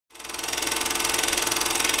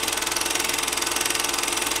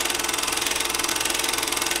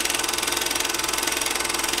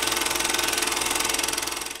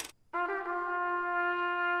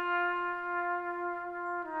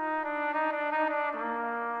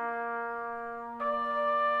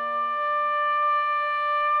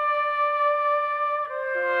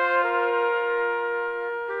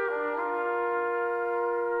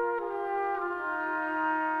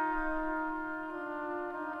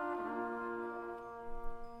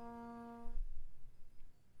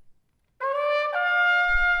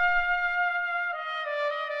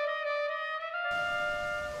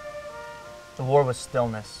The war was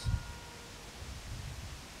stillness.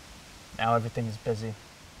 Now everything is busy.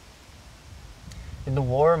 In the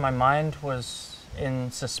war, my mind was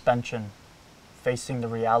in suspension, facing the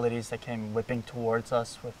realities that came whipping towards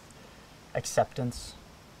us with acceptance.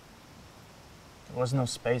 There was no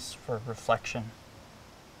space for reflection.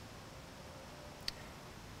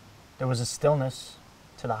 There was a stillness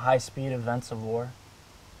to the high-speed events of war.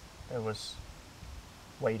 There was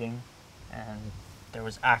waiting, and there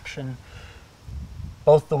was action.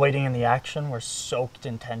 Both the waiting and the action were soaked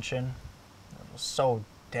in tension. It was so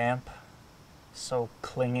damp, so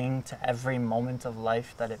clinging to every moment of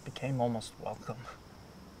life that it became almost welcome.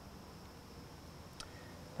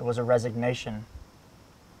 There was a resignation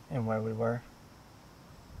in where we were,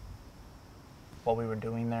 what we were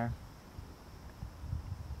doing there,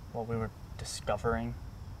 what we were discovering.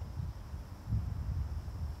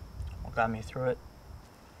 What got me through it?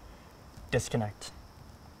 Disconnect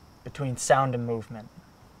between sound and movement.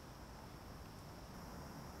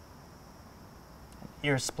 An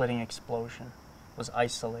ear-splitting explosion was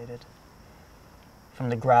isolated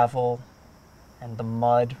from the gravel and the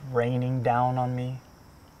mud raining down on me.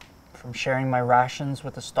 From sharing my rations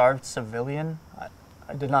with a starved civilian,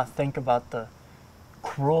 I did not think about the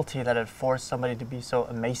cruelty that had forced somebody to be so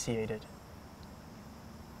emaciated.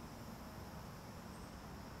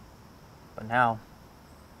 But now,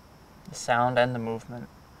 the sound and the movement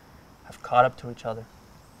have caught up to each other.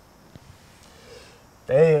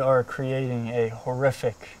 They are creating a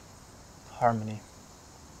horrific harmony.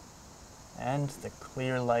 And the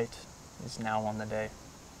clear light is now on the day.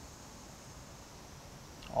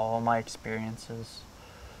 All my experiences,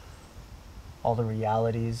 all the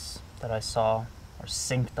realities that I saw are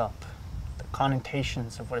synced up. The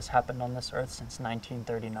connotations of what has happened on this earth since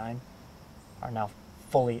 1939 are now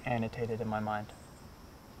fully annotated in my mind.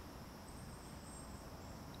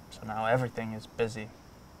 So now everything is busy.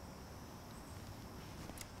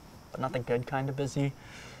 But not the good kind of busy.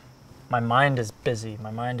 My mind is busy.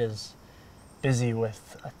 My mind is busy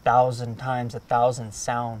with 1,000 times 1,000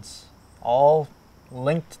 sounds, all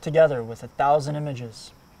linked together with 1,000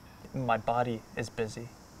 images. My body is busy.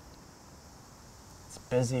 It's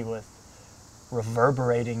busy with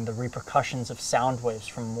reverberating the repercussions of sound waves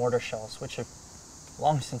from mortar shells, which have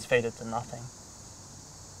long since faded to nothing.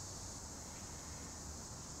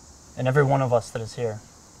 And every one of us that is here,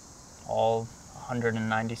 all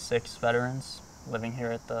 196 veterans living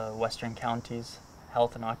here at the Western Counties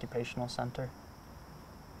Health and Occupational Center,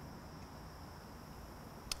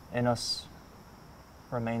 in us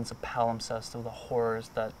remains a palimpsest of the horrors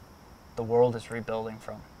that the world is rebuilding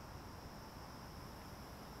from.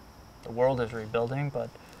 The world is rebuilding, but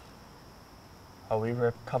are we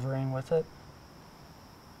recovering with it?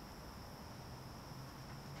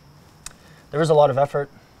 There is a lot of effort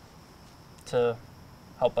to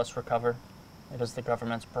help us recover. It is the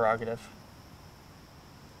government's prerogative.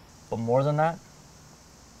 But more than that,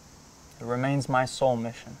 it remains my sole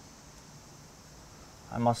mission.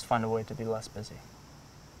 I must find a way to be less busy.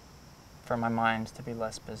 For my mind to be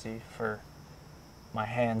less busy, for my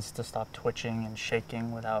hands to stop twitching and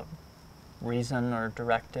shaking without reason or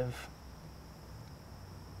directive.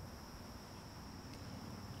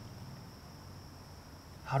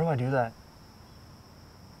 How do I do that?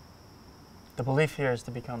 The belief here is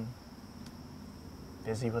to become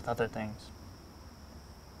busy with other things.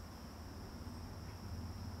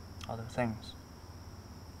 Other things.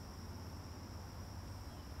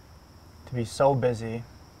 To be so busy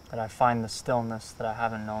that I find the stillness that I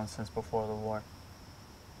haven't known since before the war.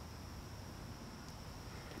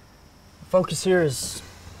 The focus here is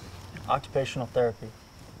occupational therapy.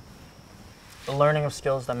 The learning of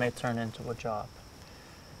skills that may turn into a job.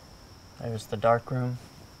 There's the dark room.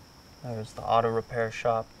 There's the auto repair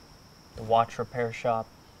shop, the watch repair shop,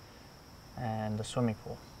 and the swimming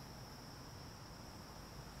pool.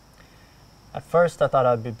 At first, I thought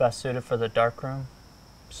I'd be best suited for the dark room,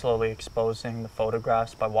 slowly exposing the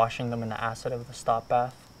photographs by washing them in the acid of the stop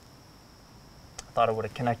bath. I thought it would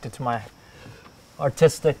have connected to my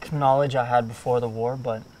artistic knowledge I had before the war,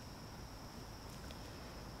 but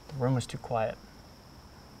the room was too quiet.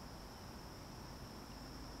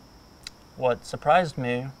 What surprised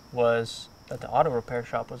me was that the auto repair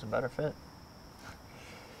shop was a better fit.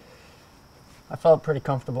 I felt pretty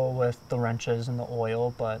comfortable with the wrenches and the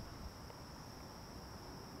oil, but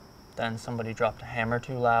then somebody dropped a hammer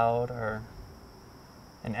too loud, or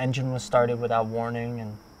an engine was started without warning,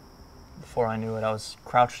 and before I knew it, I was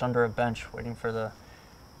crouched under a bench waiting for the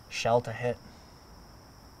shell to hit.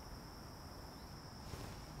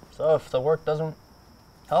 So if the work doesn't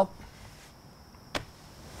help,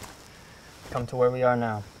 come to where we are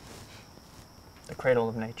now. the cradle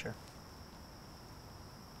of nature.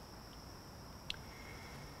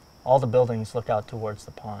 All the buildings look out towards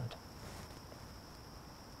the pond.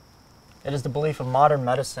 It is the belief of modern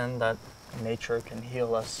medicine that nature can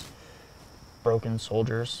heal us broken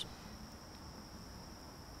soldiers.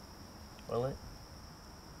 Will it?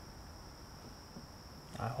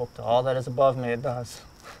 I hope to all that is above me it does.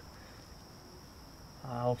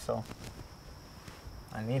 I hope so.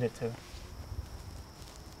 I need it to.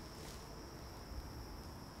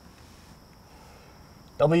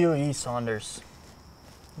 W.E. Saunders.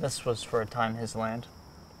 This was for a time his land.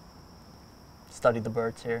 Studied the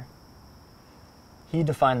birds here. He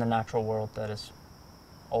defined the natural world that has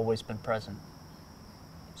always been present,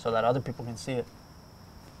 so that other people can see it,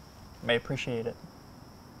 may appreciate it.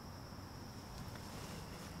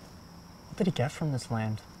 What did he get from this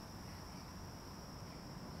land?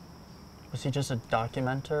 Was he just a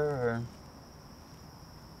documenter, or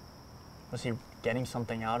was he getting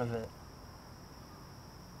something out of it?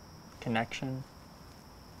 Connection?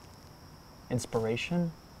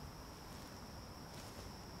 Inspiration?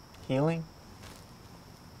 Healing?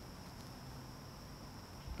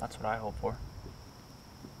 That's what I hope for.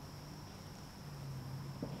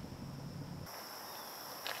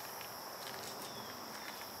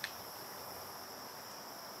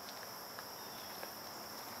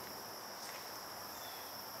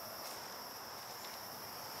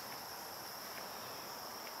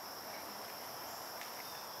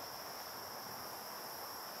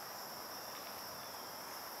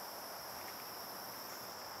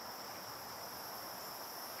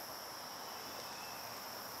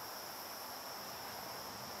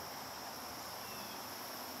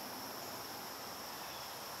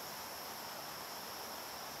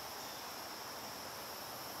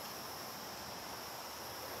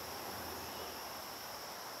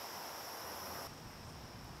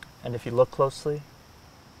 And if you look closely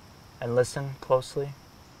and listen closely,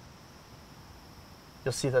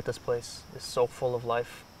 you'll see that this place is so full of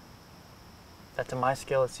life that to my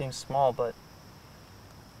scale it seems small, but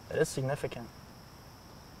it is significant.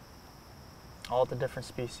 All the different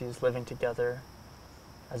species living together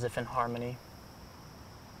as if in harmony.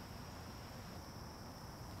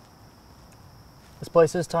 This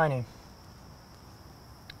place is tiny,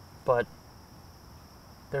 but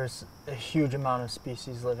there's a huge amount of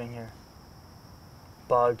species living here.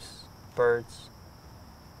 Bugs, birds,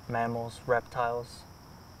 mammals, reptiles,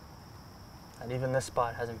 and even this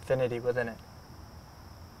spot has infinity within it.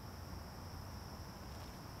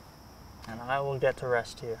 And I will get to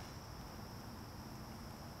rest here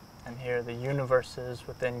and hear the universes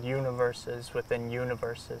within universes within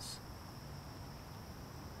universes.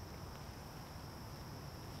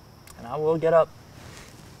 And I will get up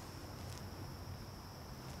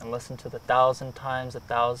and listen to the 1,000 times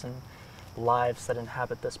 1,000 lives that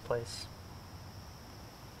inhabit this place.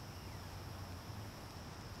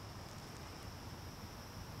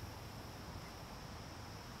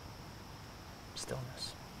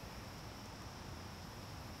 Stillness.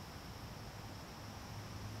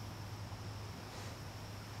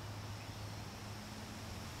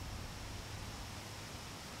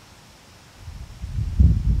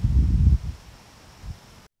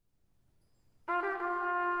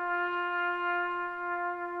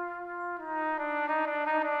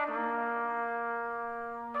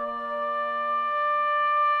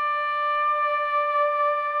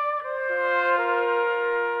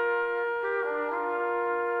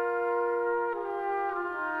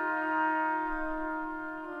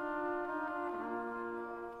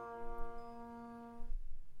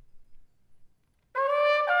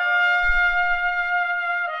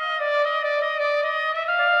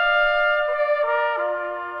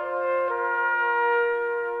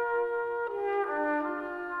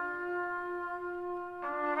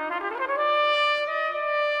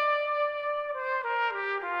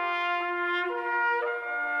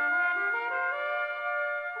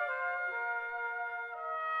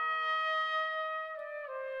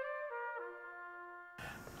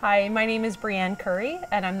 Hi, my name is Brianne Curry,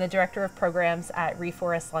 and I'm the Director of Programs at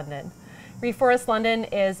ReForest London. ReForest London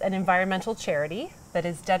is an environmental charity that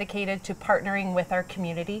is dedicated to partnering with our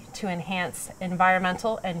community to enhance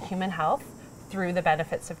environmental and human health through the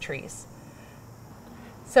benefits of trees.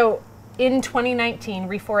 So in 2019,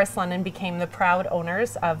 ReForest London became the proud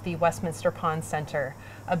owners of the Westminster Pond Centre,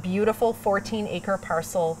 a beautiful 14-acre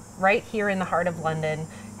parcel right here in the heart of London,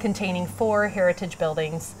 containing 4 heritage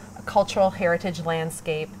buildings, a cultural heritage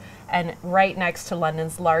landscape, and right next to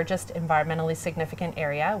London's largest environmentally significant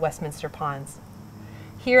area, Westminster Ponds.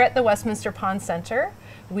 Here at the Westminster Pond Centre,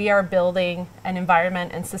 we are building an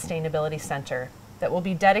environment and sustainability centre that will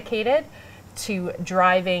be dedicated to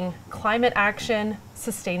driving climate action,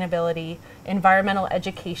 sustainability, environmental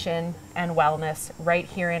education, and wellness right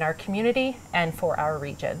here in our community and for our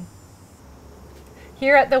region.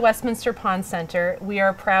 Here at the Westminster Pond Center, we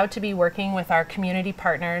are proud to be working with our community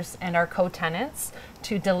partners and our co-tenants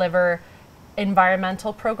to deliver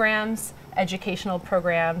environmental programs, educational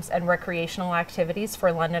programs, and recreational activities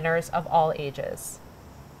for Londoners of all ages.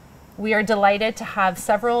 We are delighted to have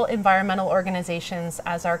several environmental organizations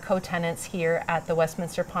as our co-tenants here at the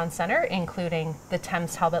Westminster Pond Center, including the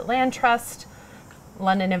Thames Talbot Land Trust,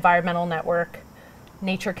 London Environmental Network,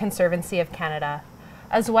 Nature Conservancy of Canada,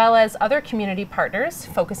 as well as other community partners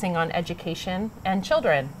focusing on education and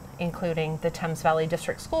children, including the Thames Valley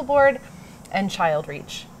District School Board and Child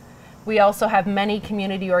Reach. We also have many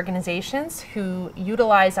community organizations who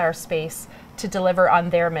utilize our space to deliver on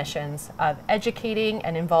their missions of educating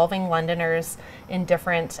and involving Londoners in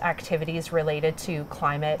different activities related to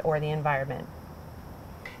climate or the environment.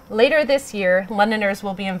 Later this year, Londoners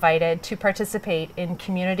will be invited to participate in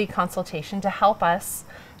community consultation to help us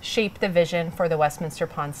shape the vision for the Westminster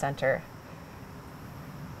Pond Center.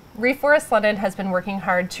 ReForest London has been working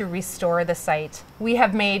hard to restore the site. We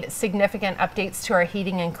have made significant updates to our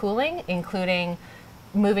heating and cooling, including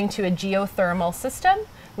moving to a geothermal system,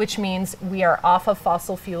 which means we are off of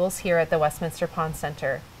fossil fuels here at the Westminster Pond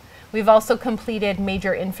Center. We've also completed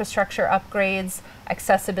major infrastructure upgrades,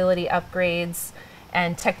 accessibility upgrades,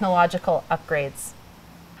 and technological upgrades.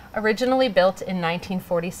 Originally built in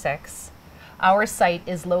 1946, our site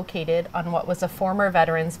is located on what was a former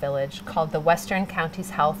veterans village called the Western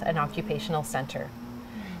Counties Health and Occupational Center.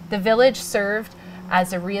 The village served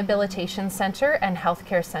as a rehabilitation center and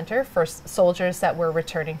healthcare center for soldiers that were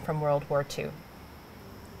returning from World War II.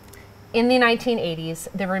 In the 1980s,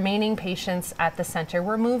 the remaining patients at the center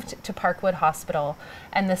were moved to Parkwood Hospital,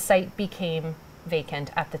 and the site became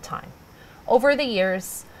vacant at the time. Over the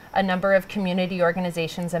years, a number of community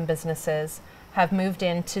organizations and businesses have moved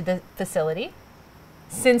into the facility.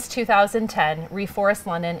 Since 2010, ReForest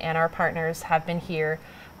London and our partners have been here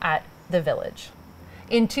at the village.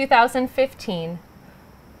 In 2015,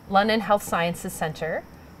 London Health Sciences Centre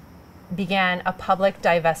began a public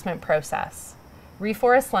divestment process.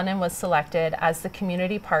 ReForest London was selected as the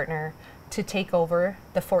community partner to take over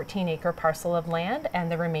the 14-acre parcel of land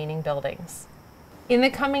and the remaining buildings. In the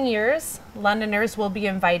coming years, Londoners will be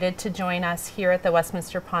invited to join us here at the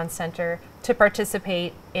Westminster Pond Center to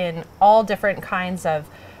participate in all different kinds of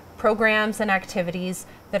programs and activities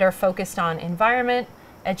that are focused on environment,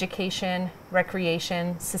 education,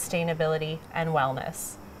 recreation, sustainability, and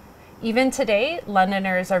wellness. Even today,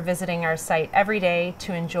 Londoners are visiting our site every day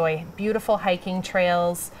to enjoy beautiful hiking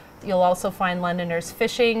trails. You'll also find Londoners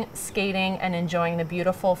fishing, skating, and enjoying the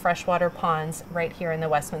beautiful freshwater ponds right here in the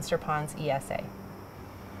Westminster Ponds ESA.